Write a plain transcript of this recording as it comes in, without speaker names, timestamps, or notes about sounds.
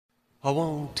A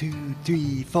 1, 2,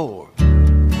 3, 4.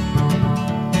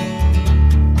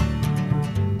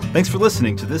 Thanks for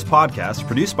listening to this podcast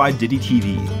produced by Diddy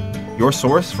TV, your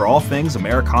source for all things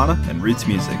Americana and roots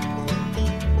music.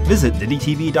 Visit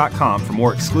DiddyTV.com for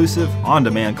more exclusive,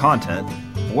 on-demand content,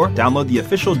 or download the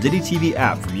official Diddy TV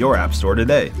app from your app store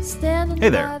today. Hey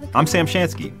there, I'm Sam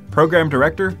Shansky, Program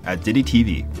Director at Diddy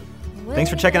TV.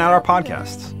 Thanks for checking out our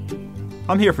podcasts.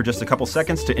 I'm here for just a couple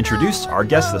seconds to introduce our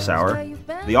guest this hour,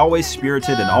 the always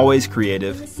spirited and always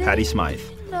creative Patty Smyth,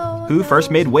 who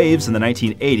first made waves in the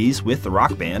 1980s with the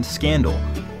rock band Scandal,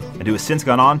 and who has since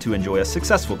gone on to enjoy a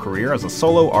successful career as a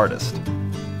solo artist.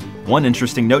 One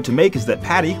interesting note to make is that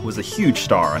Patty was a huge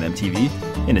star on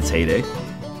MTV in its heyday,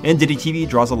 and Diddy TV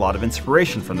draws a lot of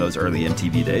inspiration from those early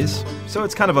MTV days, so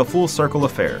it's kind of a full circle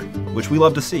affair, which we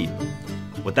love to see.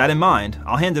 With that in mind,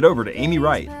 I'll hand it over to Amy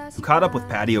Wright, who caught up with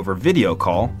Patty over video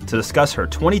call to discuss her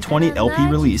 2020 LP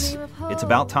release, It's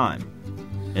About Time.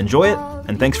 Enjoy it,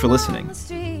 and thanks for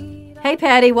listening. Hey,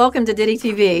 Patty, welcome to Diddy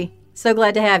TV. So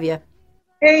glad to have you.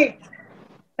 Hey,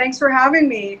 thanks for having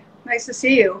me. Nice to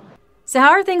see you. So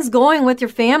how are things going with your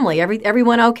family?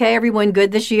 Everyone okay? Everyone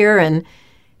good this year and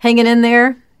hanging in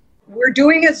there?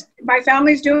 My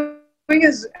family's doing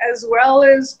as well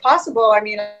as possible. I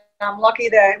mean, I'm lucky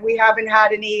that we haven't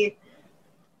had any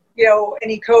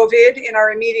COVID in our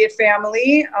immediate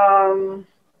family.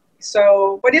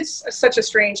 But it's such a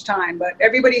strange time, but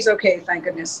everybody's okay, thank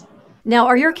goodness. Now,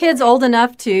 are your kids old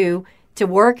enough to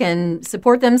work and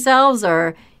support themselves,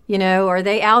 or, are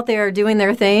they out there doing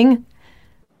their thing?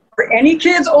 Are any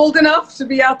kids old enough to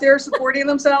be out there supporting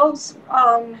themselves?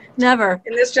 Never.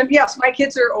 In this gym? Yes, my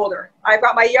kids are older. I've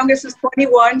got my youngest is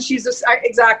 21. She's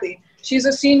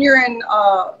a senior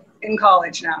in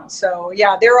college now. So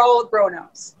yeah, they're all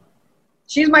grown-ups.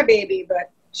 She's my baby, but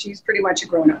she's pretty much a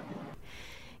grown-up.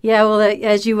 Yeah, well,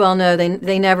 as you well know,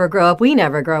 they never grow up. We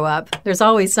never grow up. There's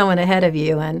always someone ahead of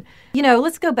you. And,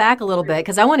 let's go back a little bit,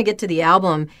 because I want to get to the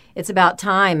album. It's About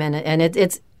Time, and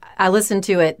it's I listened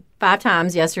to it 5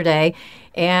 times yesterday,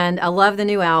 and I love the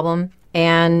new album.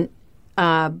 And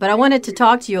but I wanted to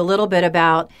talk to you a little bit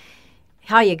about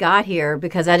how you got here,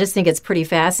 because I just think it's pretty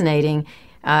fascinating.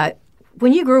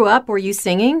 When you grew up, were you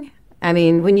singing? I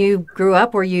mean, when you grew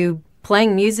up, were you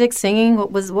playing music, singing?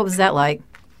 What was that like?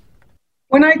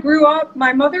 When I grew up,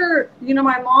 my mother,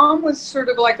 my mom was sort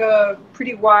of like a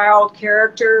pretty wild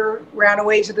character, ran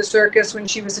away to the circus when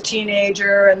she was a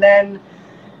teenager, and then,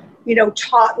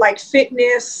 taught like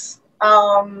fitness.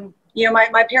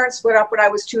 My parents split up when I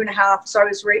was 2.5, so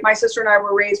my sister and I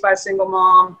were raised by a single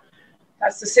mom.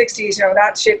 That's the 60s,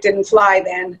 that shit didn't fly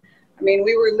then. I mean,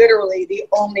 we were literally the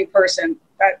only person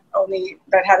that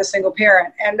had a single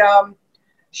parent. And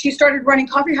she started running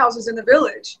coffee houses in the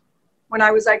village when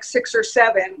I was like 6 or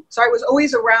 7. So I was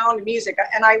always around music.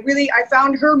 And I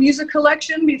found her music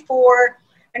collection before,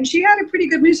 and she had a pretty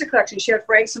good music collection. She had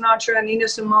Frank Sinatra, Nina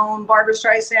Simone, Barbra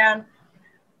Streisand,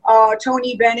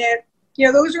 Tony Bennett.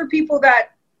 Those were people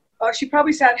that she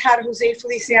probably had Jose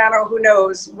Feliciano, who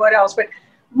knows what else. But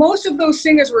most of those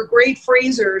singers were great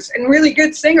phrasers and really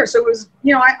good singers. So it was,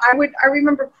 I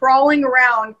remember crawling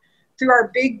around through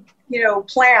our big,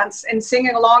 plants and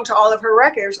singing along to all of her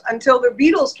records until the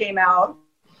Beatles came out.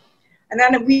 And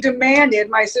then we demanded,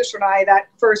 my sister and I, that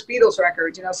first Beatles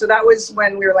record, So that was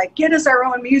when we were like, get us our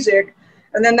own music.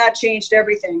 And then that changed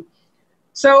everything.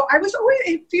 So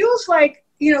it feels like,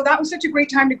 that was such a great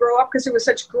time to grow up, because it was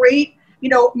such great,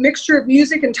 mixture of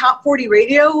music and top 40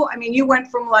 radio. I mean, you went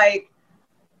from like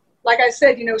I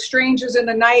said, Strangers in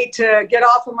the Night to Get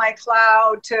Off of My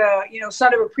Cloud to,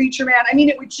 Son of a Preacher Man. I mean,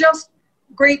 it was just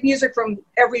great music from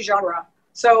every genre.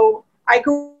 So I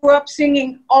grew up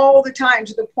singing all the time,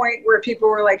 to the point where people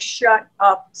were like, shut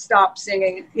up, stop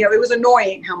singing. It was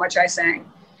annoying how much I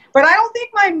sang. But I don't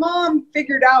think my mom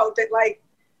figured out that,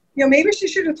 maybe she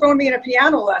should have thrown me in a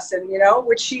piano lesson,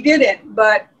 which she didn't.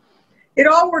 But it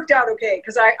all worked out okay,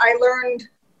 because I learned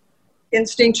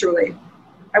instinctually.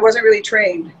 I wasn't really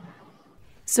trained.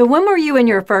 So when were you in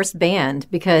your first band?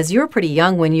 Because you were pretty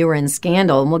young when you were in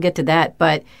Scandal, and we'll get to that.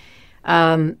 But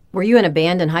were you in a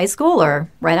band in high school, or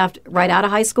right out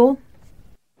of high school?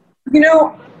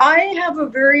 I have a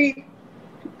very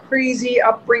crazy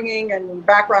upbringing and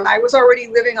background. I was already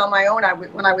living on my own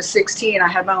when I was 16. I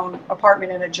had my own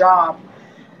apartment and a job.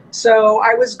 So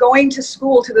I was going to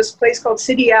school, to this place called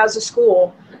City as a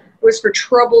School. It was for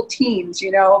troubled teens,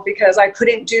 because I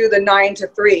couldn't do the 9 to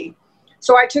 3.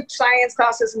 So I took science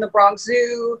classes in the Bronx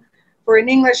Zoo. For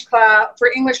English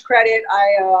credit,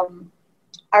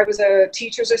 I was a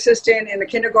teacher's assistant in the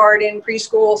kindergarten,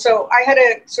 preschool. So I had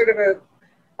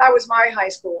that was my high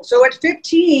school. So at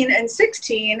 15 and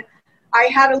 16, I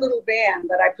had a little band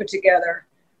that I put together,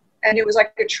 and it was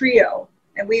like a trio,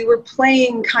 and we were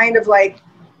playing kind of like,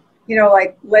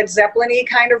 like Led Zeppelin-y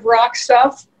kind of rock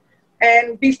stuff.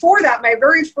 And before that, my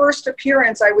very first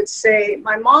appearance, I would say,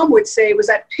 my mom would say, was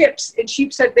at Pips in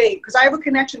Sheepshead Bay, because I have a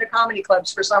connection to comedy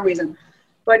clubs for some reason.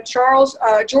 But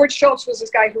George Schultz was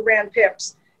this guy who ran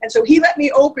Pips. And so he let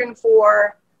me open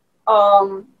for,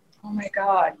 oh my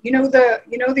God,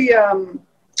 the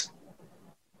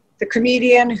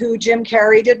comedian who Jim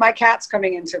Carrey did. My cat's going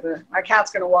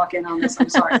to walk in on this, I'm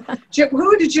sorry.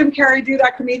 Who did Jim Carrey do,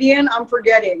 that comedian? I'm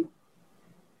forgetting.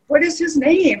 What is his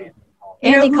name?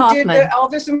 Andy who Kaufman. did the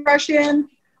Elvis impression?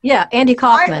 Yeah, Andy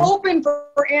Kaufman. I opened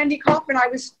for Andy Kaufman. I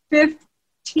was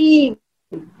 15.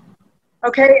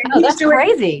 Okay. And that's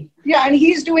crazy. Yeah, and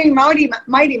he's doing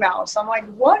Mighty Mouse. I'm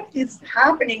like, what is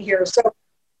happening here? So,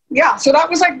 yeah, so that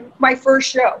was like my first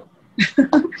show.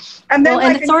 And then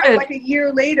like a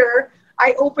year later,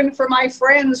 I opened for my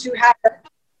friends who had.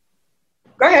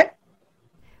 Go ahead.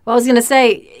 Well, I was going to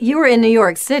say, you were in New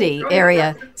York City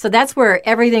area, so that's where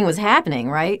everything was happening,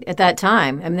 right, at that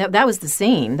time. I mean, that was the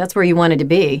scene. That's where you wanted to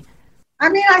be. I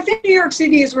mean, I think New York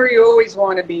City is where you always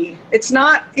want to be. It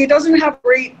doesn't have a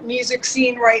great music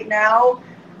scene right now.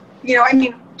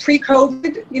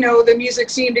 Pre-COVID, the music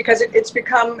scene, because it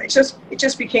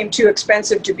just became too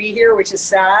expensive to be here, which is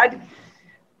sad.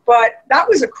 But that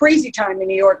was a crazy time in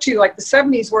New York, too. Like the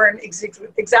 70s weren't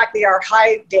exactly our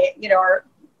high day,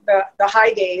 the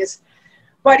high days,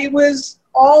 but it was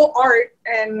all art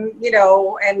and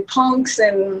and punks,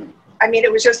 and I mean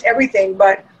it was just everything.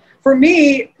 But for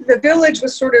me, the Village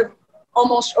was sort of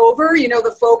almost over,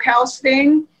 the folk house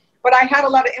thing, but I had a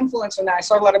lot of influence on that. I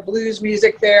saw a lot of blues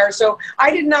music there, so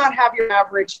I did not have your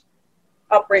average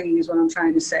upbringing is what I'm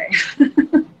trying to say.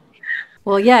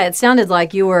 Well, yeah, it sounded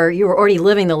like you were already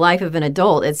living the life of an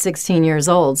adult at 16 years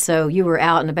old, so you were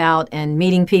out and about and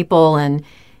meeting people, and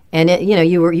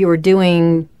you were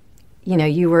doing,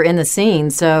 you were in the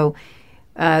scene. So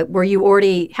were you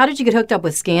already, how did you get hooked up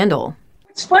with Scandal?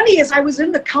 What's funny is I was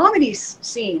in the comedy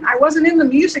scene. I wasn't in the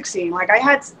music scene. Like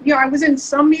I was in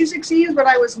some music scenes, but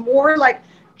I was more like,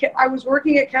 I was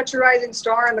working at Catch a Rising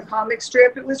Star in the comic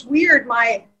strip. It was weird,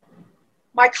 my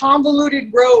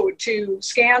convoluted road to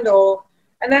Scandal.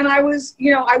 And then I was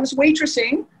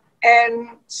waitressing and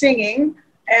singing.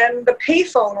 And the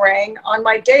payphone rang on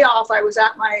my day off. I was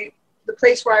at the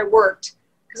place where I worked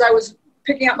because I was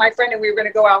picking up my friend and we were going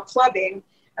to go out clubbing.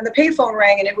 And the payphone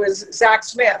rang and it was Zach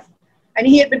Smyth. And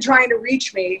he had been trying to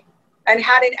reach me and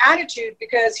had an attitude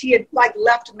because he had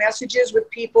left messages with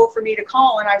people for me to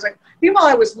call. And I was like, meanwhile,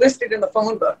 I was listed in the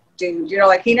phone book, dude.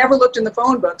 He never looked in the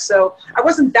phone book. So I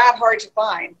wasn't that hard to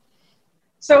find.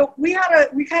 So we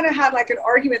kind of had an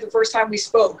argument the first time we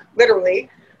spoke, literally.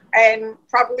 And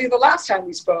probably the last time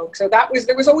we spoke. So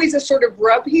there was always a sort of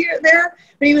rub there,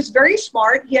 but he was very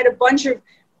smart. He had a bunch of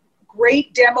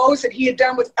great demos that he had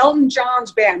done with Elton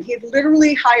John's band. He had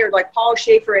literally hired Paul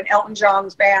Schaefer and Elton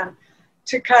John's band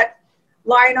to cut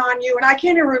Lying on You. And I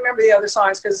can't even remember the other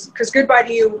songs because Goodbye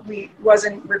to You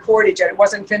wasn't recorded yet. It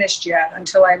wasn't finished yet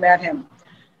until I met him.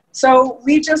 So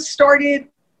we just started,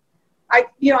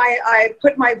 I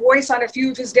put my voice on a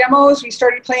few of his demos. We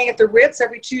started playing at the Ritz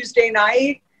every Tuesday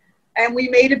night. And we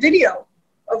made a video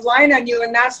of Lying on You,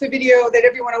 and that's the video that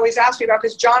everyone always asks me about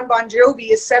because John Bon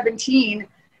Jovi is 17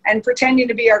 and pretending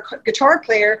to be our guitar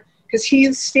player because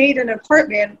he stayed in an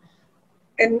apartment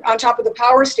on top of the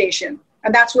power station.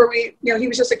 And that's where he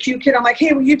was just a cute kid. I'm like,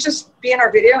 hey, will you just be in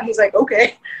our video? And he's like,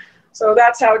 okay. So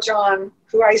that's how John,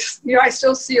 who I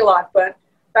still see a lot, but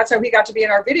that's how he got to be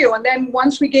in our video. And then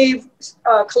once we gave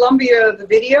Columbia the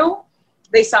video,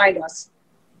 they signed us.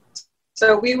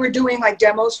 So we were doing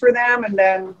demos for them, and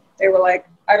then they were like,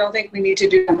 I don't think we need to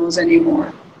do demos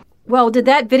anymore. Well, did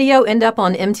that video end up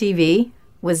on MTV?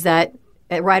 Was that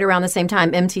right around the same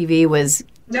time MTV was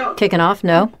kicking off?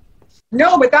 No?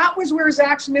 No, but that was where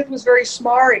Zach Smyth was very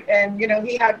smart. And,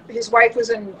 his wife was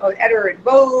an editor at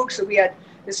Vogue, so we had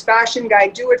this fashion guy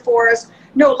do it for us.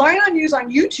 No, Lying on You is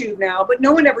on YouTube now, but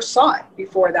no one ever saw it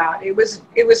before that. It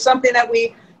was something that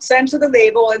we sent to the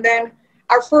label, and then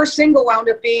our first single wound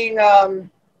up being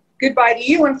Goodbye to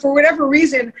You. And for whatever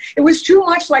reason, it was too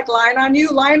much like Lying on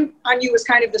You. Lying on You was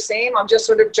kind of the same. I'm just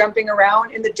sort of jumping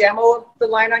around in the demo of the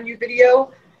Lying on You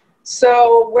video.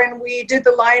 So when we did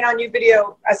the Lying on You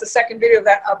video as the second video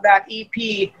of that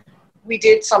EP, we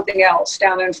did something else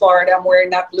down in Florida. I'm wearing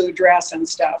that blue dress and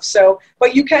stuff. So,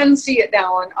 but you can see it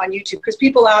now on YouTube because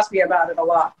people ask me about it a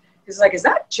lot. It's like, is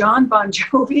that John Bon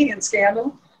Jovi in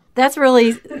Scandal? That's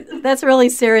really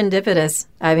serendipitous.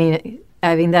 I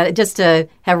mean that just to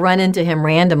have run into him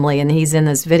randomly and he's in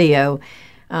this video.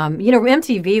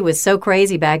 MTV was so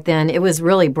crazy back then. It was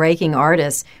really breaking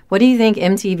artists. What do you think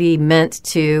MTV meant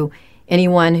to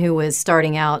anyone who was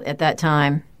starting out at that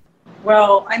time?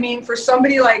 Well, I mean, for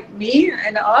somebody like me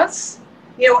and us,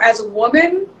 as a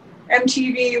woman,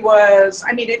 MTV was,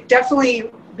 it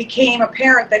definitely became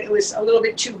apparent that it was a little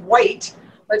bit too white.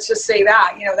 Let's just say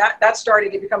that, that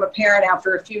started to become apparent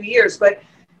after a few years. But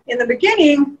in the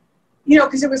beginning,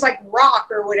 because it was like rock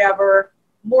or whatever,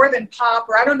 more than pop,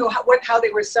 or I don't know how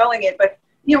they were selling it. But,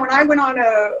 when I went on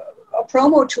a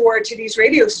promo tour to these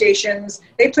radio stations,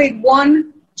 they played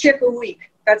one chick a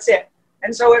week. That's it.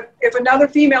 And so if another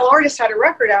female artist had a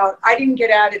record out, I didn't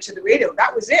get added to the radio.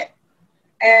 That was it.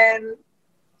 And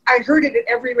I heard it at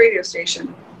every radio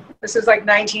station. This is like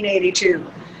 1982.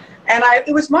 And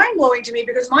it was mind-blowing to me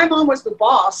because my mom was the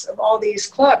boss of all these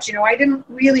clubs. I didn't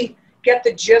really get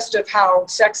the gist of how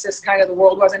sexist kind of the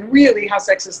world was and really how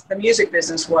sexist the music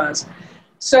business was.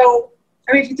 So,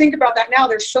 if you think about that now,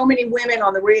 there's so many women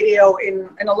on the radio in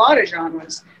a lot of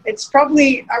genres. It's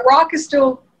probably, rock is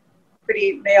still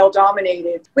pretty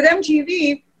male-dominated. With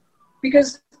MTV,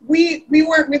 because we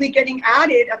weren't really getting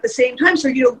added at the same time.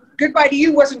 So, Goodbye to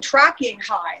You wasn't tracking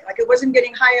high. Like, it wasn't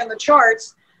getting high on the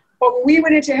charts. But when we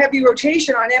went into heavy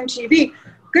rotation on MTV,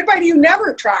 Goodbye to You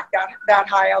never tracked that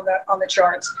high on the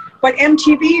charts. But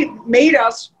MTV made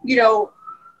us,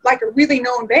 like a really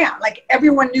known band. Like,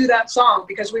 everyone knew that song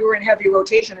because we were in heavy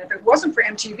rotation. If it wasn't for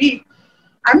MTV,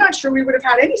 I'm not sure we would have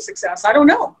had any success. I don't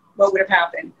know what would have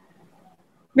happened.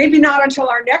 Maybe not until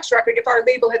our next record if our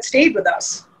label had stayed with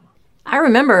us. I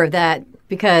remember that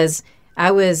because I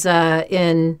was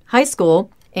in high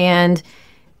school, and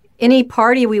any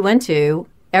party we went to,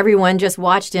 everyone just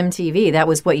watched MTV. That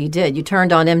was what you did. You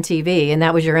turned on MTV, and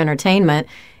that was your entertainment.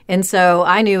 And so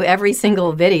I knew every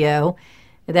single video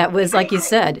that was, like you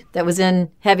said, that was in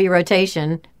heavy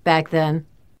rotation back then.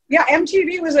 Yeah,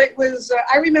 MTV was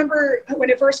I remember when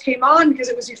it first came on because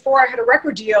it was before I had a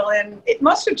record deal, and it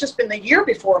must have just been the year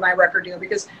before my record deal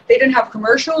because they didn't have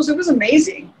commercials. It was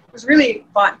amazing. It was really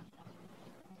fun.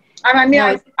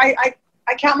 I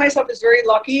count myself as very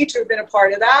lucky to have been a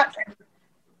part of that,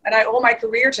 and I owe my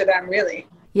career to them, really.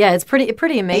 Yeah, it's pretty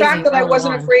amazing. The fact that I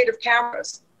wasn't afraid of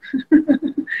cameras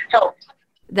helped.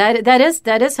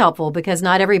 That is helpful because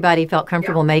not everybody felt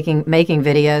comfortable making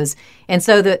videos, and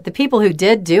so the people who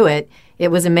did do it, it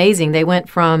was amazing. They went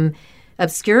from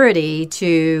obscurity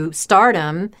to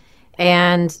stardom,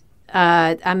 and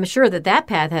I'm sure that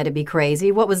path had to be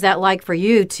crazy. What was that like for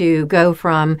you to go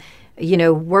from,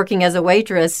 working as a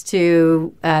waitress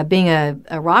to being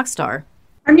a rock star?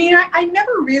 I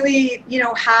never really,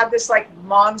 had this like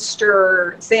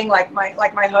monster thing like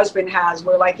my husband has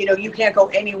where you can't go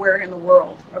anywhere in the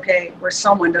world, okay, where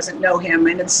someone doesn't know him.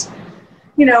 And it's,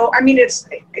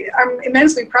 I'm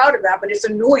immensely proud of that, but it's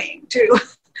annoying too,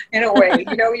 in a way.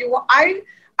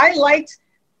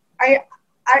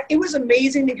 It was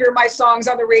amazing to hear my songs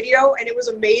on the radio, and it was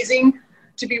amazing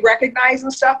to be recognized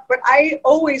and stuff, but I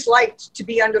always liked to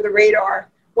be under the radar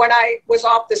when I was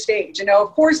off the stage.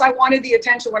 Of course I wanted the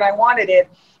attention when I wanted it.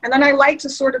 And then I like to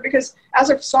sort of, because as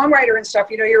a songwriter and stuff,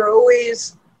 you're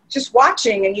always just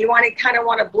watching and you want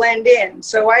to blend in.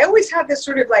 So I always had this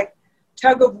sort of like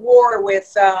tug of war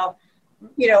with,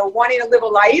 wanting to live a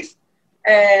life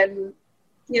and,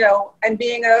 and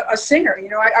being a singer.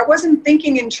 I wasn't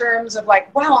thinking in terms of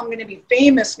like, wow, I'm going to be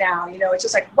famous now. It's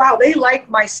just like, wow, they like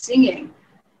my singing.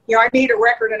 I made a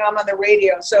record and I'm on the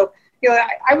radio. So,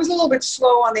 I was a little bit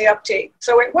slow on the uptake.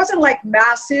 So it wasn't like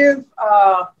massive,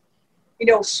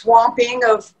 swamping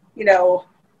of,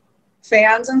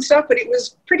 fans and stuff, but it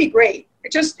was pretty great.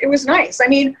 It was nice.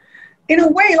 In a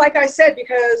way, like I said,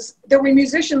 because there were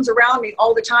musicians around me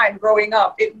all the time growing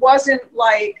up, it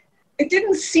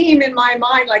didn't seem in my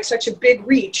mind like such a big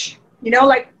reach,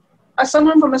 like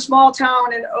someone from a small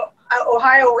town in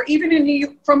Ohio, or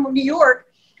even from New York,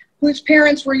 whose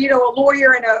parents were, a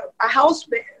lawyer and a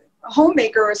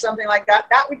homemaker or something like that.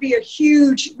 That would be a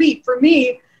huge leap for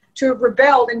me to have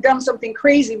rebelled and done something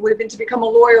crazy. Would have been to become a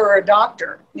lawyer or a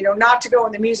doctor, not to go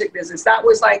in the music business. That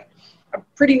was like a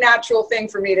pretty natural thing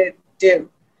for me to do.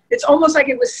 It's almost like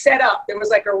it was set up. There was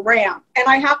like a ramp, and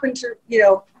I happen to,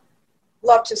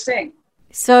 love to sing.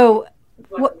 So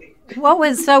what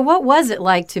was it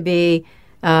like to be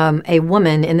a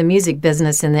woman in the music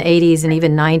business in the 80s and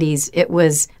even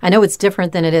 90s? I know it's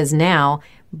different than it is now,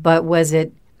 but was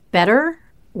it better?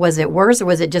 Was it worse? Or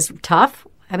was it just tough?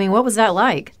 What was that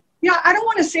like? Yeah, I don't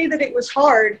want to say that it was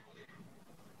hard,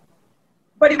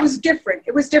 but it was different.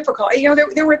 It was difficult.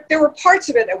 There were parts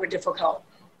of it that were difficult.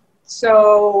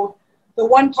 So the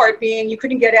one part being you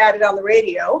couldn't get added on the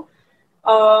radio.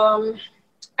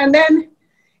 And then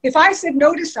if I said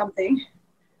no to something,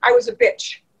 I was a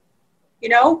bitch, you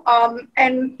know?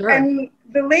 And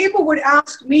the label would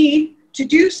ask me to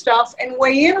do stuff and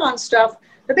weigh in on stuff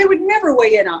that they would never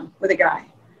weigh in on with a guy.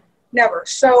 Never.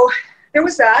 So there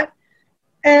was that.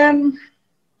 And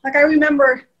like, I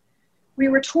remember we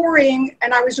were touring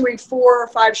and I was doing 4 or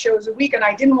 5 shows a week, and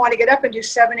I didn't want to get up and do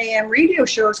 7 a.m. radio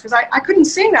shows because I couldn't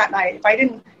sing that night if I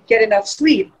didn't get enough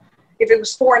sleep, if it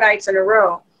was 4 nights in a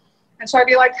row. And so I'd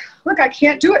be like, look, I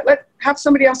can't do it. Have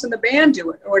somebody else in the band do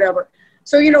it or whatever.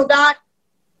 So, you know, that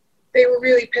they were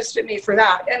really pissed at me for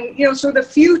that. And, you know, so the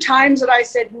few times that I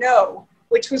said no,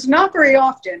 which was not very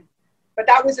often, but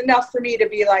that was enough for me to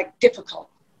be like difficult,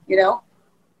 you know,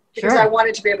 because I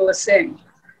wanted to be able to sing.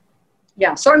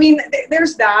 Yeah. So, I mean,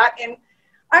 there's that. And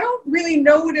I don't really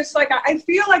notice, like, I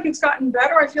feel like it's gotten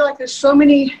better. I feel like there's so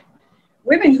many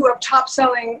women who have top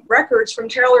selling records, from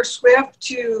Taylor Swift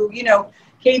to, you know,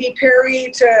 Katy Perry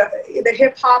to the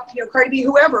hip hop, you know, Cardi B,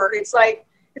 whoever. It's like,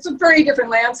 it's a very different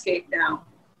landscape now.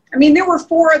 I mean, there were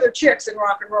 4 other chicks in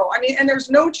rock and roll. I mean, and there's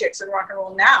no chicks in rock and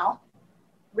roll now,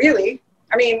 really.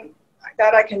 I mean,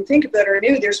 that I can think of that are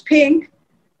new. There's Pink,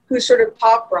 who's sort of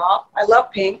pop rock. I love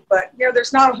Pink, but, you know,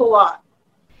 there's not a whole lot.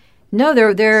 No,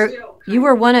 you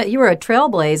were a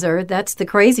trailblazer. That's the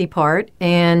crazy part.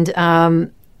 And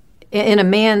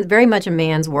in very much a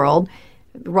man's world,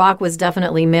 rock was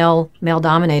definitely male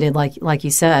dominated, like you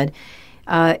said.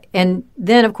 And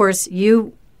then, of course,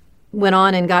 you went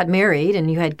on and got married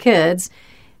and you had kids.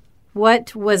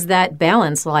 What was that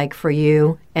balance like for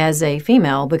you as a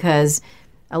female? Because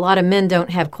a lot of men don't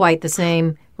have quite the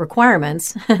same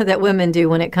requirements that women do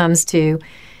when it comes to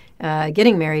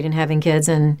getting married and having kids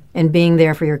and being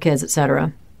there for your kids,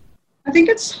 etc. I think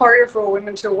it's harder for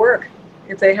women to work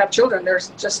if they have children. There's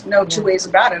just no two ways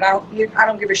about it. I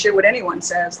don't give a shit what anyone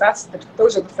says.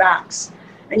 Those are the facts.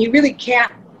 And you really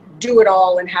can't do it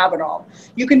all and have it all.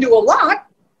 You can do a lot,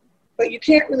 but you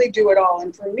can't really do it all.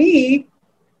 And for me,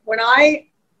 when I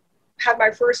had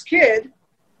my first kid,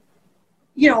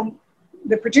 you know,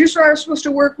 the producer I was supposed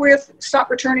to work with stopped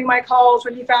returning my calls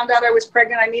when he found out I was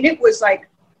pregnant. I mean, it was like,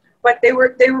 but they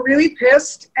were really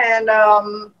pissed, and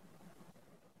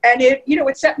it, you know,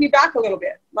 it set me back a little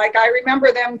bit. Like, I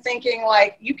remember them thinking,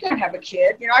 like, you can't have a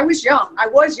kid. You know, I was young.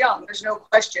 There's no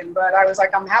question. But I was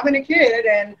like, I'm having a kid.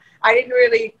 And I didn't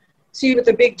really see what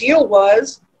the big deal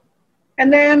was.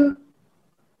 And then,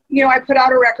 you know, I put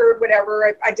out a record,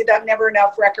 whatever. I did that Never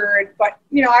Enough record. But,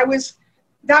 you know,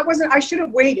 I should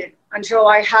have waited until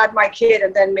I had my kid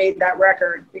and then made that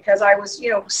record, because I was,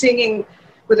 you know, singing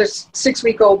with a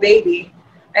 6-week-old baby.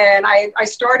 And I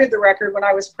started the record when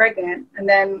I was pregnant, and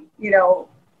then, you know,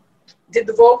 did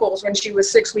the vocals when she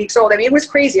was 6 weeks old. I mean, it was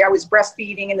crazy. I was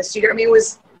breastfeeding in the studio. I mean,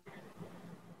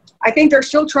 I think they're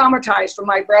still traumatized from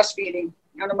my breastfeeding.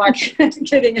 And I'm not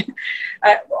kidding.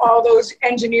 All those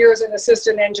engineers and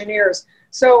assistant engineers.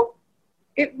 So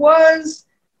that was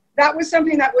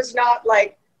something that was not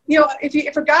like, you know,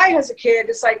 if a guy has a kid,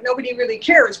 it's like nobody really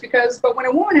cares, but when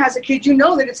a woman has a kid, you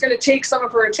know that it's going to take some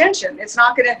of her attention. It's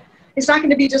not going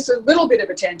to be just a little bit of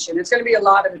attention. It's going to be a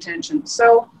lot of attention.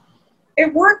 So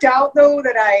it worked out, though,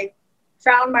 that I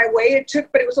found my way.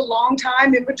 But it was a long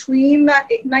time in between that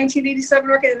 1987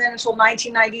 record and then until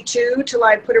 1992 till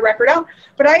I put a record out.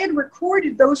 But I had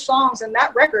recorded those songs and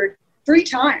that record 3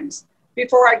 times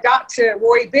before I got to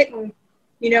Roy Bittan,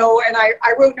 you know, and I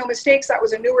wrote No Mistakes. That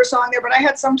was a newer song there, but I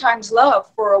had Sometimes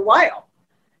Love for a while.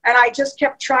 And I just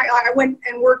kept trying. I went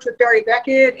and worked with Barry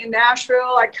Beckett in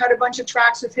Nashville. I cut a bunch of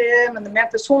tracks with him and the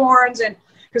Memphis Horns, and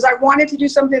because I wanted to do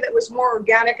something that was more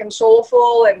organic and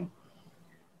soulful. And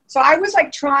so I was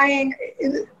like trying.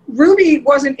 Ruby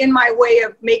wasn't in my way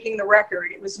of making the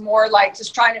record. It was more like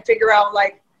just trying to figure out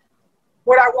like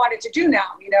what I wanted to do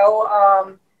now, you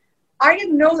know. I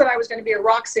didn't know that I was going to be a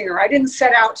rock singer. I didn't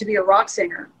set out to be a rock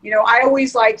singer. You know, I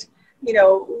always liked, you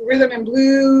know, rhythm and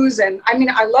blues. And I mean,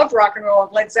 I loved rock and roll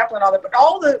and Led Zeppelin and all that, but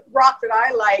all the rock that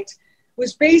I liked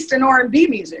was based in R&B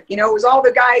music. You know, it was all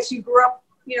the guys who grew up,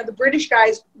 you know, the British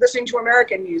guys listening to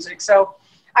American music. So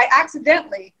I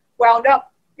accidentally wound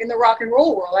up in the rock and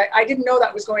roll world. I didn't know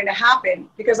that was going to happen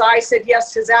because I said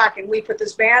yes to Zach and we put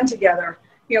this band together.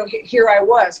 You know, here I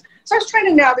was. So I was trying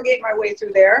to navigate my way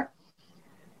through there.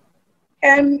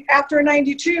 And after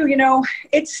 92, you know,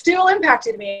 it still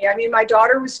impacted me. I mean, my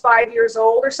daughter was 5 years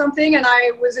old or something. And I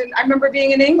remember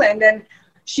being in England, and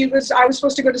I was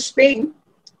supposed to go to Spain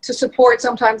to support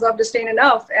Sometimes Love Disdain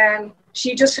Enough. And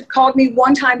she just had called me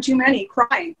one time too many,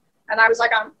 crying. And I was like,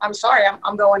 I'm sorry,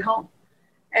 I'm going home.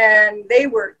 And they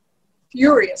were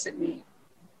furious at me.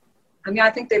 I mean, I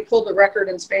think they pulled the record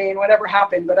in Spain, whatever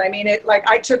happened. But I mean,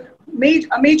 I took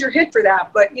a major hit for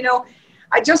that. But, you know,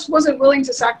 I just wasn't willing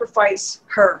to sacrifice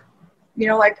her. You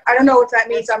know, like, I don't know if that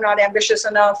means I'm not ambitious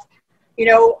enough, you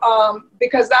know,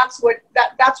 because that's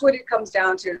what it comes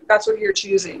down to. That's what you're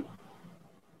choosing.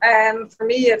 And for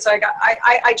me, it's like,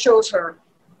 I chose her,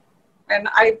 and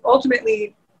I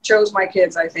ultimately chose my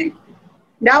kids, I think.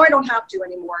 Now I don't have to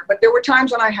anymore, but there were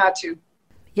times when I had to.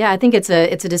 Yeah, I think it's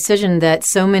a decision that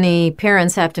so many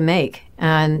parents have to make,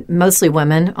 and mostly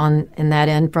women in that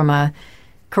end from a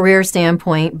career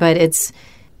standpoint. But it's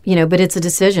a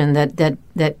decision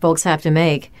that folks have to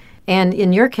make. And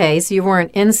in your case, you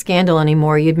weren't in Scandal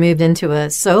anymore. You'd moved into a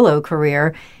solo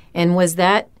career. And was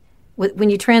that, when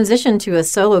you transitioned to a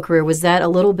solo career, was that a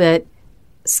little bit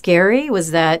scary?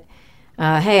 Was that,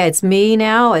 hey, it's me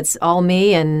now, it's all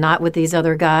me and not with these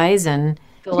other guys? And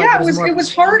yeah, it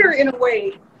was harder in a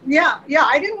way. Yeah.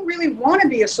 I didn't really want to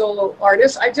be a solo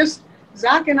artist.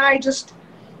 Zach and I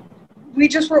we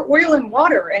just were oil and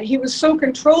water, and he was so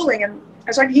controlling. And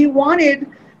it's like he wanted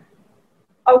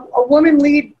a woman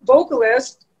lead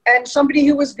vocalist and somebody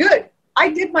who was good. I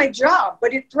did my job,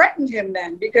 but it threatened him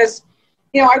then because,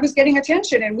 you know, I was getting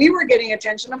attention and we were getting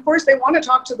attention. Of course, they want to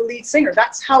talk to the lead singer.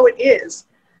 That's how it is.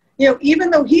 You know, even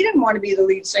though he didn't want to be the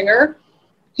lead singer,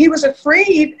 he was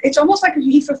afraid. It's almost like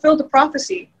he fulfilled a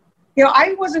prophecy. You know,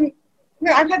 I've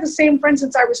had the same friend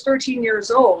since I was 13 years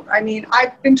old. I mean,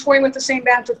 I've been touring with the same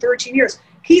band for 13 years.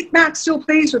 Keith Mack still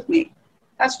plays with me.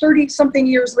 That's 30-something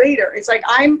years later. It's like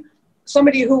I'm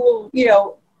somebody who will, you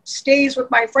know, stays with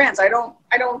my friends. I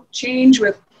don't change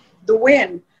with the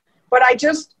wind. But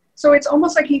so it's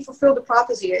almost like he fulfilled the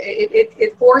prophecy.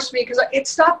 It forced me, because it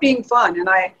stopped being fun. And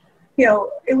you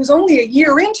know, it was only a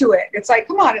year into it. It's like,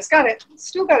 come on, it's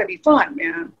still got to be fun,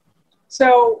 man.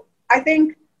 So I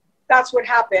think that's what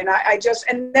happened.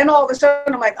 And then all of a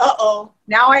sudden I'm like,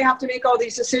 now I have to make all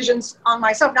these decisions on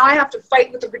myself. Now I have to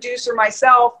fight with the producer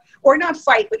myself, or not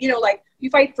fight, but, you know, like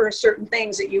you fight for certain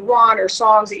things that you want or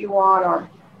songs that you want.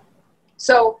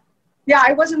 So yeah,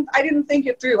 I didn't think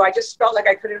it through. I just felt like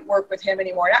I couldn't work with him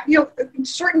anymore. You know,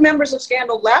 certain members of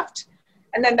Scandal left,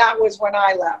 and then that was when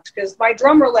I left, because my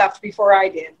drummer left before I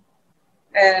did.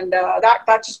 And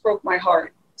that just broke my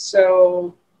heart.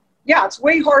 So yeah, it's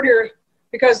way harder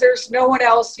because there's no one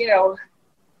else, you know,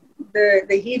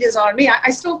 the heat is on me.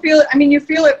 I still feel it. I mean, you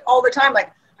feel it all the time.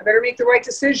 Like, I better make the right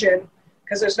decision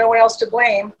because there's no one else to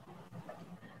blame.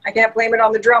 I can't blame it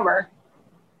on the drummer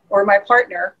or my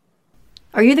partner.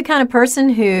 Are you the kind of person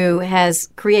who has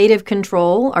creative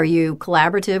control? Are you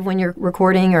collaborative when you're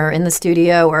recording or in the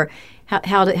studio, or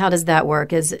how does that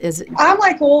work? I'm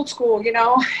like old school, you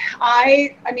know.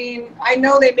 I mean, I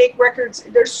know they make records.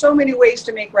 There's so many ways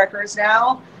to make records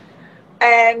now.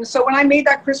 And so when I made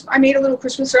I made a little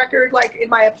Christmas record, like in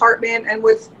my apartment and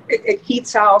at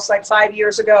Keith's house, like 5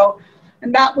 years ago.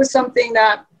 And that was something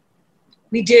that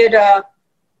we did,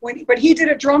 but he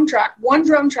did one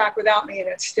drum track without me, and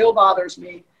it still bothers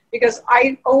me because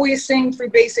I always sing through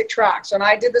basic tracks. When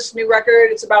I did this new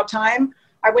record, It's About Time,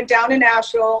 I went down to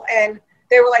Nashville and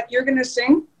they were like, "You're going to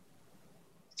sing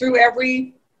through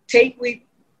every take we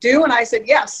do?" And I said,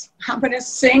 "Yes, I'm going to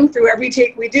sing through every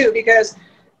take we do because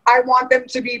I want them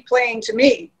to be playing to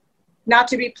me, not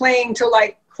to be playing to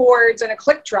like chords and a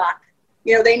click track.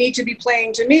 You know, they need to be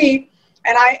playing to me."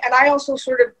 And I also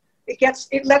sort of,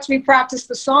 it lets me practice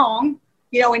the song,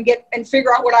 you know, and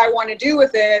figure out what I want to do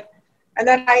with it. And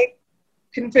then I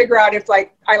can figure out if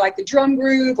like I like the drum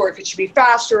groove or if it should be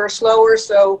faster or slower.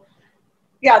 So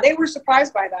yeah, they were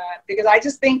surprised by that because I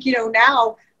just think, you know,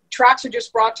 now tracks are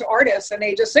just brought to artists and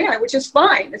they just sing it, which is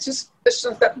fine. It's just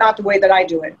not the way that I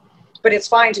do it, but it's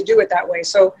fine to do it that way.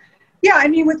 So yeah, I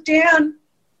mean, with Dan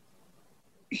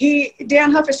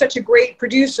Huff is such a great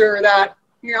producer that,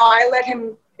 you know, I let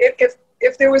him,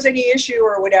 if there was any issue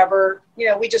or whatever, you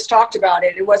know, we just talked about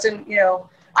it. It wasn't, you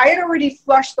know, I had already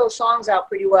flushed those songs out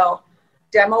pretty well,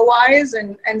 demo-wise,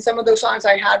 and some of those songs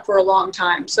I had for a long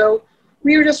time. So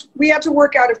we had to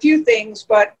work out a few things,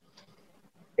 but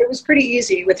it was pretty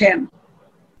easy with him.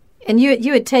 And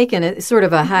you had taken a sort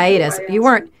of a hiatus. You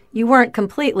weren't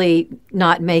completely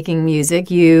not making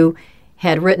music. You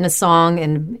had written a song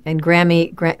and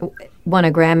won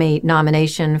a Grammy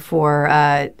nomination for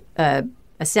a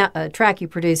track you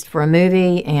produced for a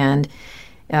movie, and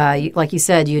like you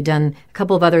said, you'd done a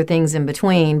couple of other things in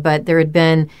between, but there had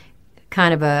been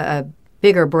kind of a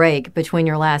bigger break between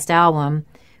your last album.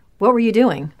 What were you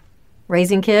doing?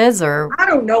 Raising kids, or? I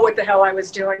don't know what the hell I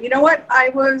was doing. You know what? I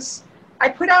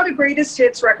put out a greatest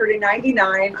hits record in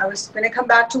 99. I was going to come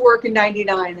back to work in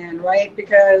 99 then, right?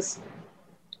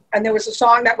 And there was a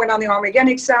song that went on the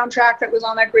Armageddon soundtrack that was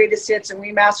on that greatest hits and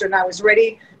remastered, and I was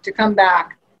ready to come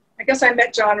back. I guess I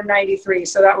met John in 93.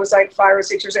 So that was like 5 or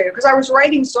 6 years later, because I was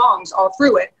writing songs all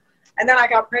through it. And then I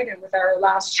got pregnant with our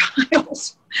last child,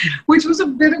 which was a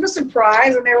bit of a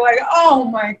surprise. And they were like, oh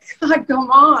my God,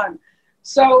 come on.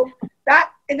 So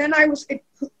that, and then I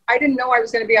didn't know I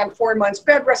was going to be on 4 months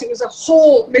bed rest. It was a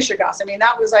whole mishigas. I mean,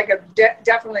 that was like a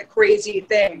definite crazy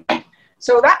thing.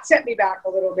 So that set me back a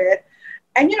little bit.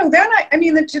 And,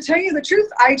 then to tell you the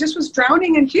truth, I just was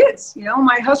drowning in kids.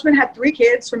 My husband had 3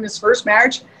 kids from his first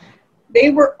marriage.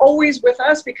 They were always with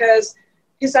us because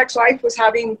his ex-wife was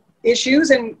having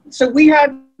issues. And so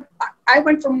I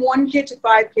went from 1 kid to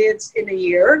 5 kids in a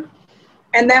year.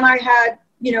 And then I had,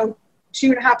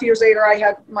 2.5 years later, I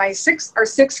had my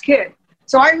sixth kid.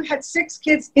 So I had 6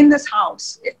 kids in this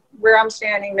house where I'm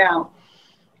standing now.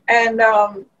 And,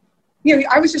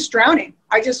 I was just drowning.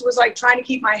 I just was like trying to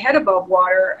keep my head above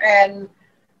water and,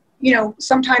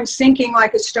 sometimes sinking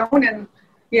like a stone and,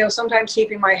 sometimes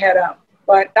keeping my head up.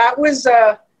 But that was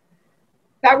a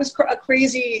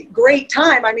crazy, great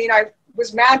time. I mean, I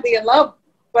was madly in love,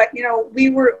 but,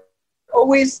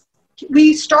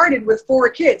 we started with 4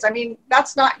 kids. I mean,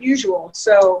 that's not usual.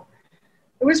 So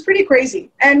it was pretty crazy.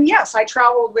 And yes, I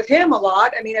traveled with him a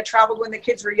lot. I mean, I traveled when the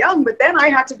kids were young, but then I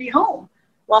had to be home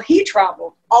while he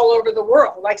traveled all over the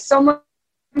world. Like someone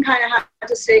kind of had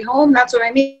to stay home. That's what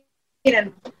I mean.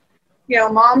 And,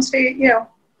 mom stayed,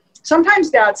 sometimes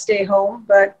dad stay home,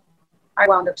 but I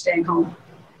wound up staying home.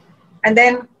 And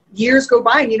then years go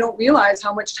by and you don't realize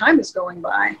how much time is going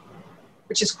by,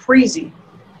 which is crazy.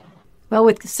 Well,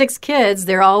 with 6 kids,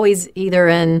 they're always either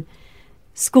in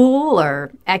school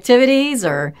or activities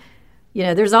or,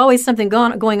 there's always something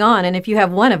going on. And if you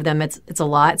have 1 of them, it's a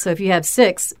lot. So if you have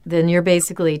 6, then you're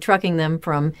basically trucking them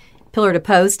from pillar to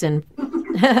post and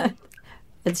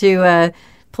to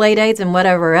play dates and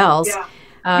whatever else. Yeah.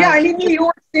 I mean, New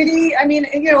York City, I mean,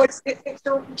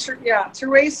 to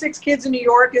raise 6 kids in New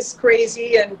York is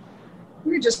crazy. And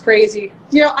we're just crazy.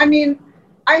 I mean,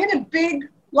 I had a big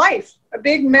life, a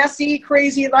big, messy,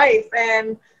 crazy life.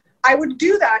 And I would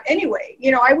do that anyway.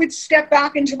 I would step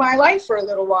back into my life for a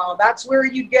little while. That's where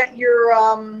you get your,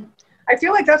 I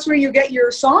feel like that's where you get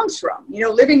your songs from,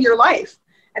 living your life.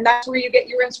 And that's where you get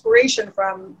your inspiration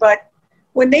from. But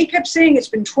when they kept saying it's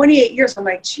been 28 years, I'm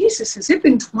like, Jesus, has it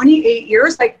been 28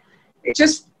 years? Like,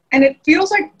 and it feels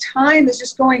like time is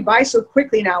just going by so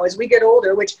quickly now as we get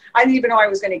older, which I didn't even know I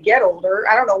was going to get older.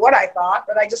 I don't know what I thought,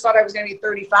 but I just thought I was going to be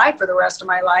 35 for the rest of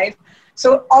my life.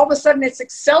 So all of a sudden it's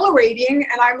accelerating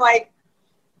and I'm like,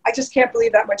 I just can't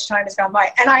believe that much time has gone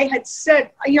by. And I had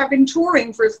said, I've been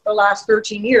touring for the last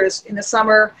 13 years in the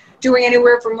summer, doing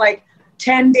anywhere from like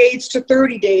 10 dates to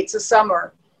 30 dates a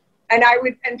summer. And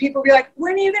people would be like,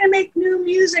 when are you going to make new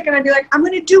music? And I'd be like, I'm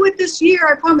going to do it this year,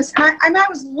 I promise. And I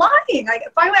was lying.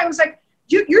 Finally, I was like,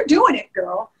 you're doing it,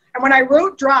 girl. And when I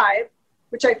wrote Drive,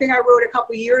 which I think I wrote a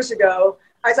couple years ago,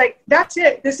 I was like, that's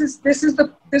it. This is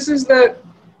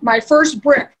my first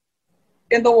brick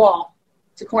in the wall,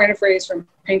 to coin a phrase from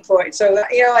Pink Floyd. So,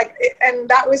 and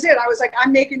that was it. I was like,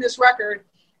 I'm making this record.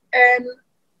 And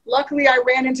luckily I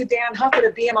ran into Dan Huff at a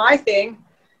BMI thing.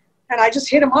 And I just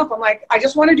hit him up. I'm like, I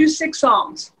just want to do 6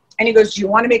 songs. And he goes, do you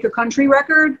want to make a country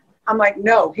record? I'm like,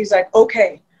 no. He's like,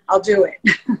 okay, I'll do it.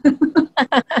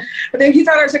 But then he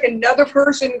thought I was like another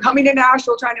person coming to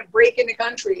Nashville trying to break into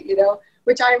country,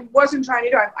 which I wasn't trying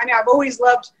to do. I mean, I've always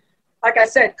loved, like I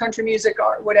said, country music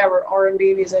or whatever,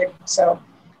 R&B music. So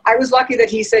I was lucky that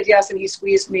he said yes and he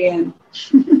squeezed me in.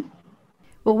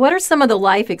 Well, what are some of the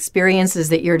life experiences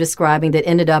that you're describing that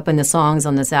ended up in the songs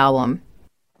on this album?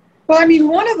 Well, I mean,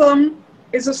 one of them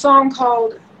is a song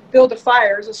called Build a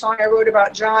Fire. It's a song I wrote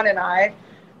about John and I.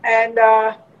 And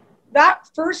that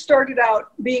first started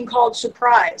out being called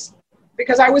Surprise,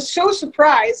 because I was so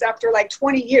surprised after like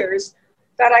 20 years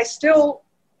that I still,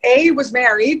 A, was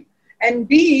married, and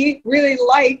B, really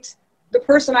liked the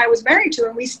person I was married to.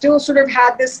 And we still sort of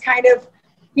had this kind of,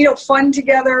 fun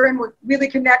together and we're really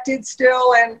connected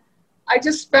still. And I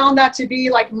just found that to be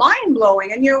like mind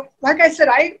blowing. And, like I said,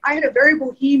 I had a very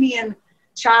bohemian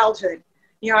childhood.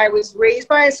 I was raised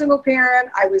by a single parent.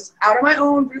 I was out on my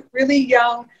own really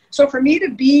young. So for me to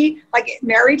be like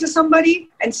married to somebody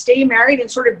and stay married and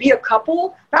sort of be a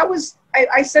couple, that was,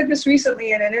 I said this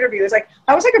recently in an interview. It's like,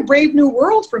 that was like a brave new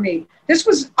world for me. This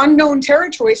was unknown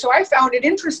territory. So I found it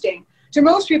interesting. To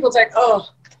most people, it's like, oh,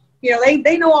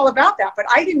 they know all about that, but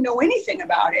I didn't know anything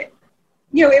about it.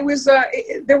 It was,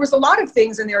 there was a lot of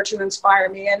things in there to inspire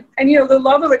me. And the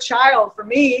love of a child for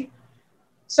me,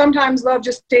 Sometimes Love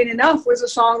Just Ain't Enough was a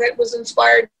song that was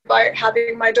inspired by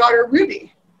having my daughter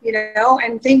Ruby,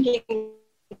 and thinking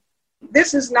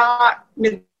this is not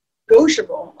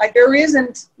negotiable. Like there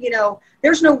isn't,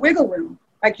 there's no wiggle room.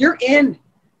 Like you're in,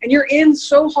 and you're in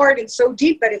so hard and so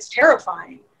deep that it's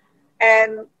terrifying.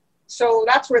 And so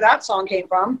that's where that song came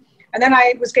from. And then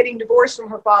I was getting divorced from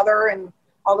her father, and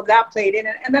all of that played in.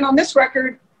 And then on this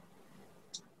record,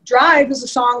 Drive is a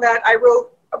song that I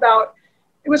wrote about.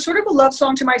 It was sort of a love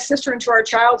song to my sister and to our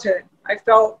childhood. I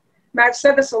felt, I've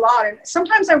said this a lot, and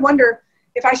sometimes I wonder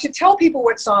if I should tell people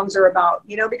what songs are about,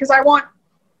 because I want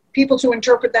people to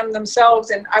interpret them themselves,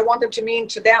 and I want them to mean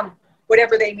to them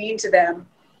whatever they mean to them.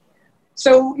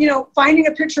 So, finding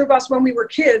a picture of us when we were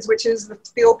kids, which is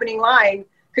the opening line,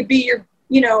 could be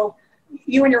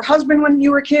you and your husband when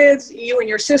you were kids, you and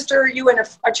your sister, you and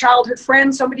a childhood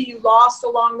friend, somebody you lost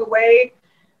along the way.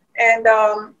 And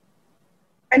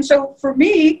so for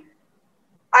me,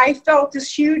 I felt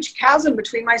this huge chasm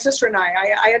between my sister and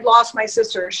I. I had lost my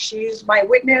sister. She's my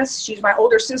witness. She's my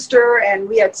older sister. And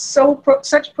we had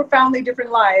such profoundly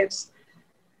different lives.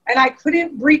 And I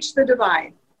couldn't breach the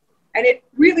divide. And it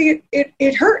really,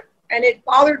 it hurt and it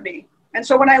bothered me. And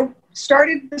so when I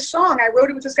started this song, I wrote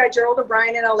it with this guy, Gerald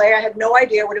O'Brien, in LA. I had no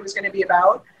idea what it was going to be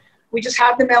about. We just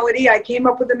had the melody. I came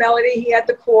up with the melody. He had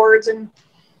the chords. And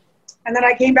then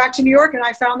I came back to New York and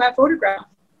I found that photograph.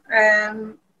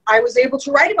 And I was able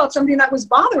to write about something that was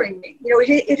bothering me.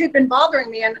 It had been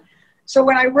bothering me. And so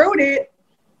when I wrote it,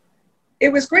 it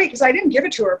was great because I didn't give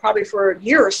it to her probably for a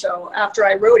year or so after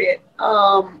I wrote it.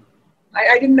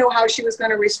 I didn't know how she was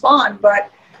going to respond, but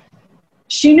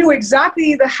she knew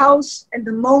exactly the house and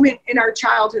the moment in our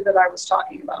childhood that I was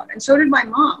talking about. And so did my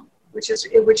mom, which is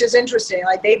interesting.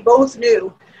 Like they both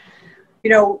knew,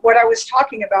 what I was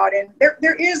talking about. And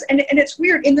there is, and it's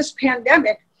weird in this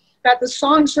pandemic that the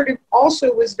song sort of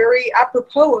also was very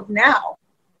apropos of now.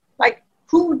 Like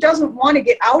who doesn't want to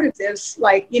get out of this,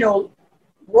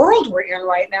 world we're in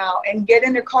right now and get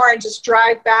in a car and just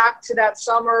drive back to that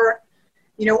summer,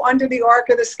 under the arc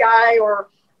of the sky or,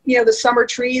 the summer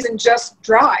trees and just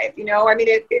drive,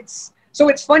 it's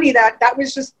funny that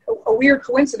was just a weird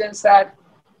coincidence that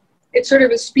it sort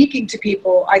of is speaking to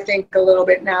people, I think, a little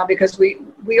bit now because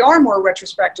we are more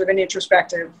retrospective and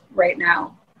introspective right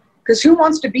now. Because who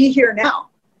wants to be here now?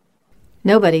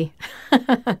 Nobody.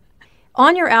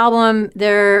 On your album,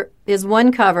 there is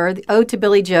one cover, the Ode to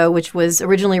Billie Joe, which was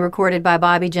originally recorded by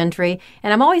Bobby Gentry.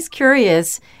 And I'm always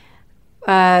curious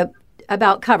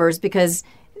about covers because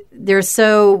there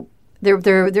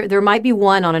might be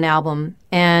one on an album.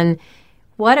 And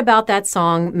what about that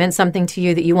song meant something to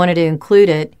you that you wanted to include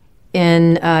it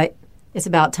in It's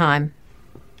About Time?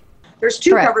 There's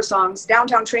two cover songs.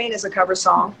 Downtown Train is a cover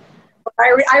song.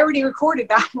 I already recorded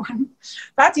that one.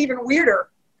 That's even weirder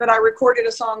that I recorded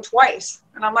a song twice.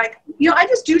 And I'm like, I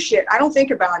just do shit. I don't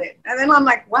think about it. And then I'm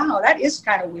like, wow, that is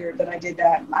kind of weird that I did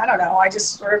that. I don't know. I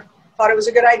just sort of thought it was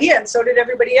a good idea. And so did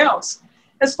everybody else.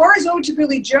 As far as Ode to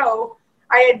Billie Joe,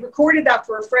 I had recorded that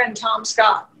for a friend, Tom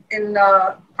Scott, in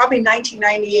probably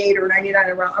 1998 or 99,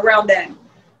 around then.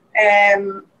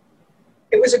 And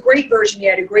it was a great version. He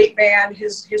had a great band.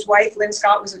 His wife, Lynn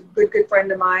Scott, was a good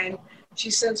friend of mine.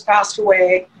 She's since passed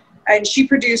away, and she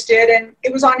produced it, and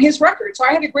it was on his record. So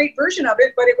I had a great version of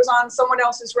it, but it was on someone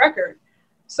else's record.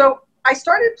 So I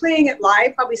started playing it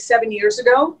live probably 7 years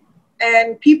ago,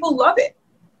 and people love it.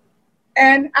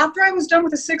 And after I was done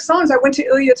with the 6 songs, I went to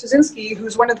Ilya Tuzinski,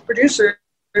 who's one of the producers.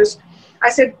 I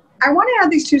said, I want to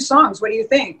add these 2 songs. What do you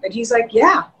think? And he's like,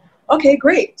 yeah, okay,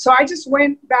 great. So I just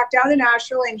went back down to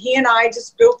Nashville, and he and I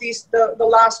just built the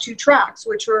last 2 tracks,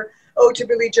 which were Ode to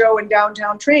Billie Joe and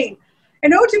Downtown Train.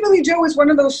 And Ode to Billie Joe is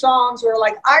one of those songs where,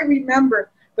 I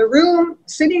remember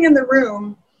sitting in the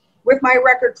room with my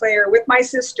record player, with my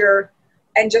sister,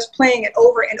 and just playing it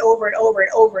over and over and over and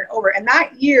over and over. And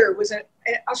that year was a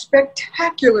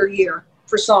spectacular year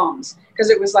for songs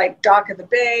because it was like Dock of the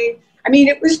Bay. I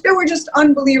mean, there were just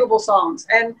unbelievable songs.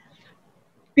 And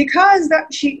because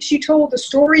she told the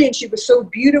story and she was so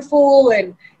beautiful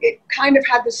and it kind of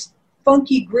had this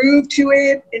funky groove to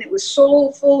it and it was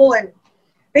soulful, and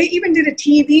they even did a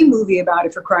TV movie about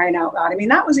it, for crying out loud. I mean,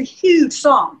 that was a huge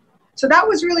song. So that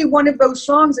was really one of those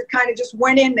songs that kind of just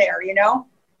went in there,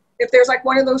 If there's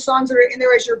one of those songs that are in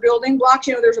there as your building blocks,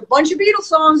 there's a bunch of Beatles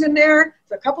songs in there,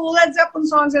 there's a couple of Led Zeppelin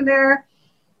songs in there,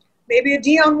 maybe a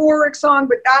Dionne Warwick song,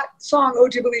 but that song,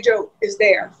 Ode to Billie Joe, is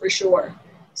there for sure.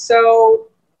 So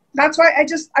that's why I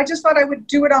just thought I would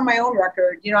do it on my own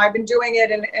record. I've been doing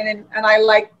it and I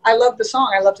love the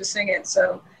song. I love to sing it.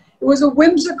 So it was a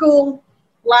whimsical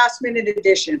last minute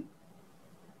addition.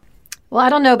 Well, I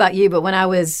don't know about you, but when I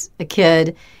was a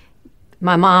kid,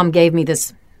 my mom gave me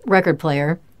this record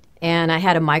player and I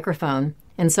had a microphone.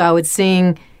 And so I would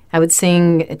sing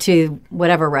to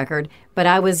whatever record, but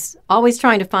I was always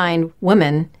trying to find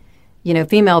women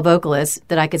female vocalists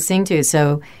that I could sing to.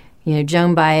 So,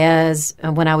 Joan Baez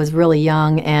when I was really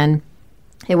young, and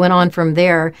it went on from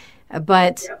there.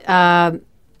 But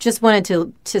just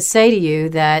wanted to say to you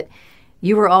that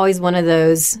you were always one of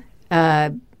those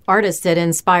artists that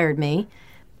inspired me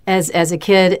as a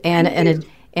kid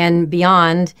and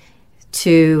beyond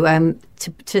to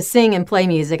sing and play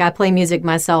music. I play music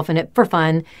myself and for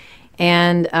fun,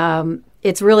 and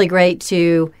it's really great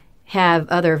to have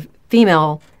other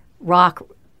female rock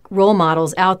role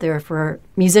models out there for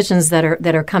musicians that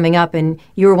are coming up, and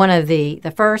you were one of the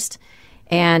first.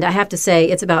 And I have to say,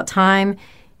 it's about time.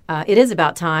 It is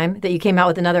about time that you came out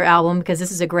with another album, because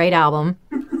this is a great album,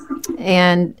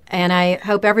 and I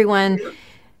hope everyone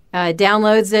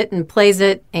downloads it and plays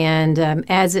it and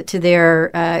adds it to their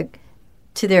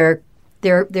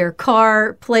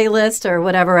car playlist or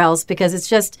whatever else, because it's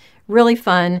just really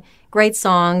fun, great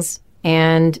songs.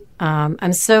 And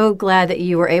I'm so glad that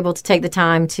you were able to take the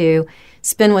time to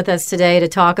spend with us today to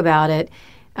talk about it.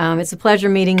 It's a pleasure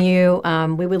meeting you.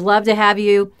 We would love to have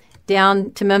you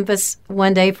down to Memphis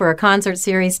one day for a concert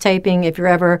series taping if you're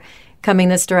ever coming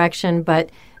this direction. But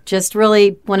just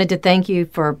really wanted to thank you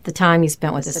for the time you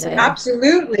spent with us today.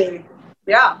 Absolutely.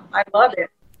 Yeah, I love it.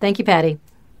 Thank you, Patty.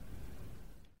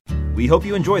 We hope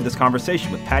you enjoyed this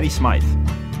conversation with Patty Smyth.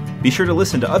 Be sure to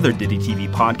listen to other Diddy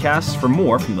TV podcasts for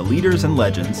more from the leaders and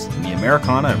legends in the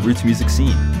Americana and roots music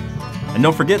scene. And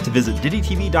don't forget to visit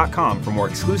DiddyTV.com for more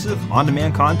exclusive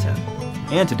on-demand content,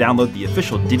 and to download the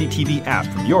official Diddy TV app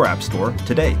from your app store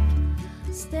today.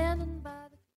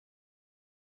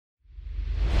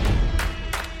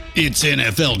 It's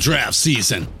NFL draft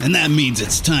season, and that means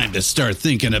it's time to start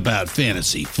thinking about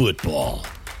fantasy football.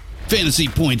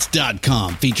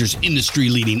 FantasyPoints.com features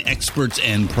industry-leading experts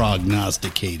and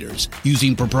prognosticators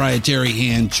using proprietary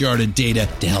hand-charted data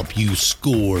to help you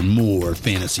score more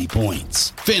fantasy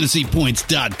points.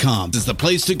 FantasyPoints.com is the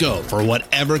place to go for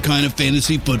whatever kind of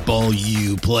fantasy football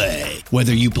you play.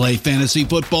 Whether you play fantasy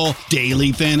football,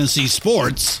 daily fantasy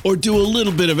sports, or do a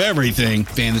little bit of everything,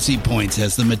 Fantasy Points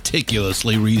has the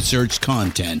meticulously researched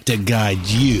content to guide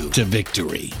you to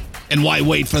victory. And why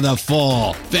wait for the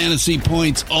fall? Fantasy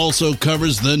Points also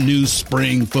covers the new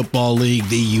spring football league,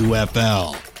 the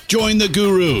UFL. Join the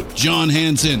guru, John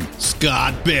Hansen,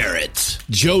 Scott Barrett,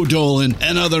 Joe Dolan,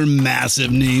 and other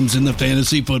massive names in the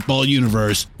fantasy football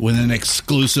universe with an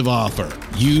exclusive offer.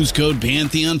 Use code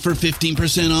Pantheon for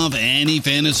 15% off any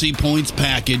Fantasy Points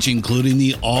package, including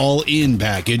the all-in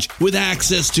package, with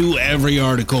access to every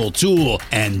article, tool,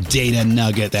 and data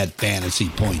nugget that Fantasy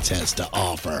Points has to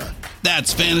offer.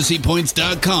 That's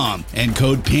FantasyPoints.com and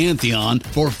code Pantheon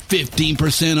for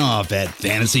 15% off at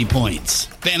Fantasy Points.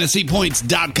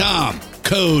 FantasyPoints.com,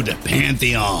 code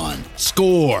Pantheon.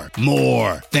 Score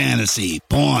more fantasy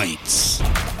points.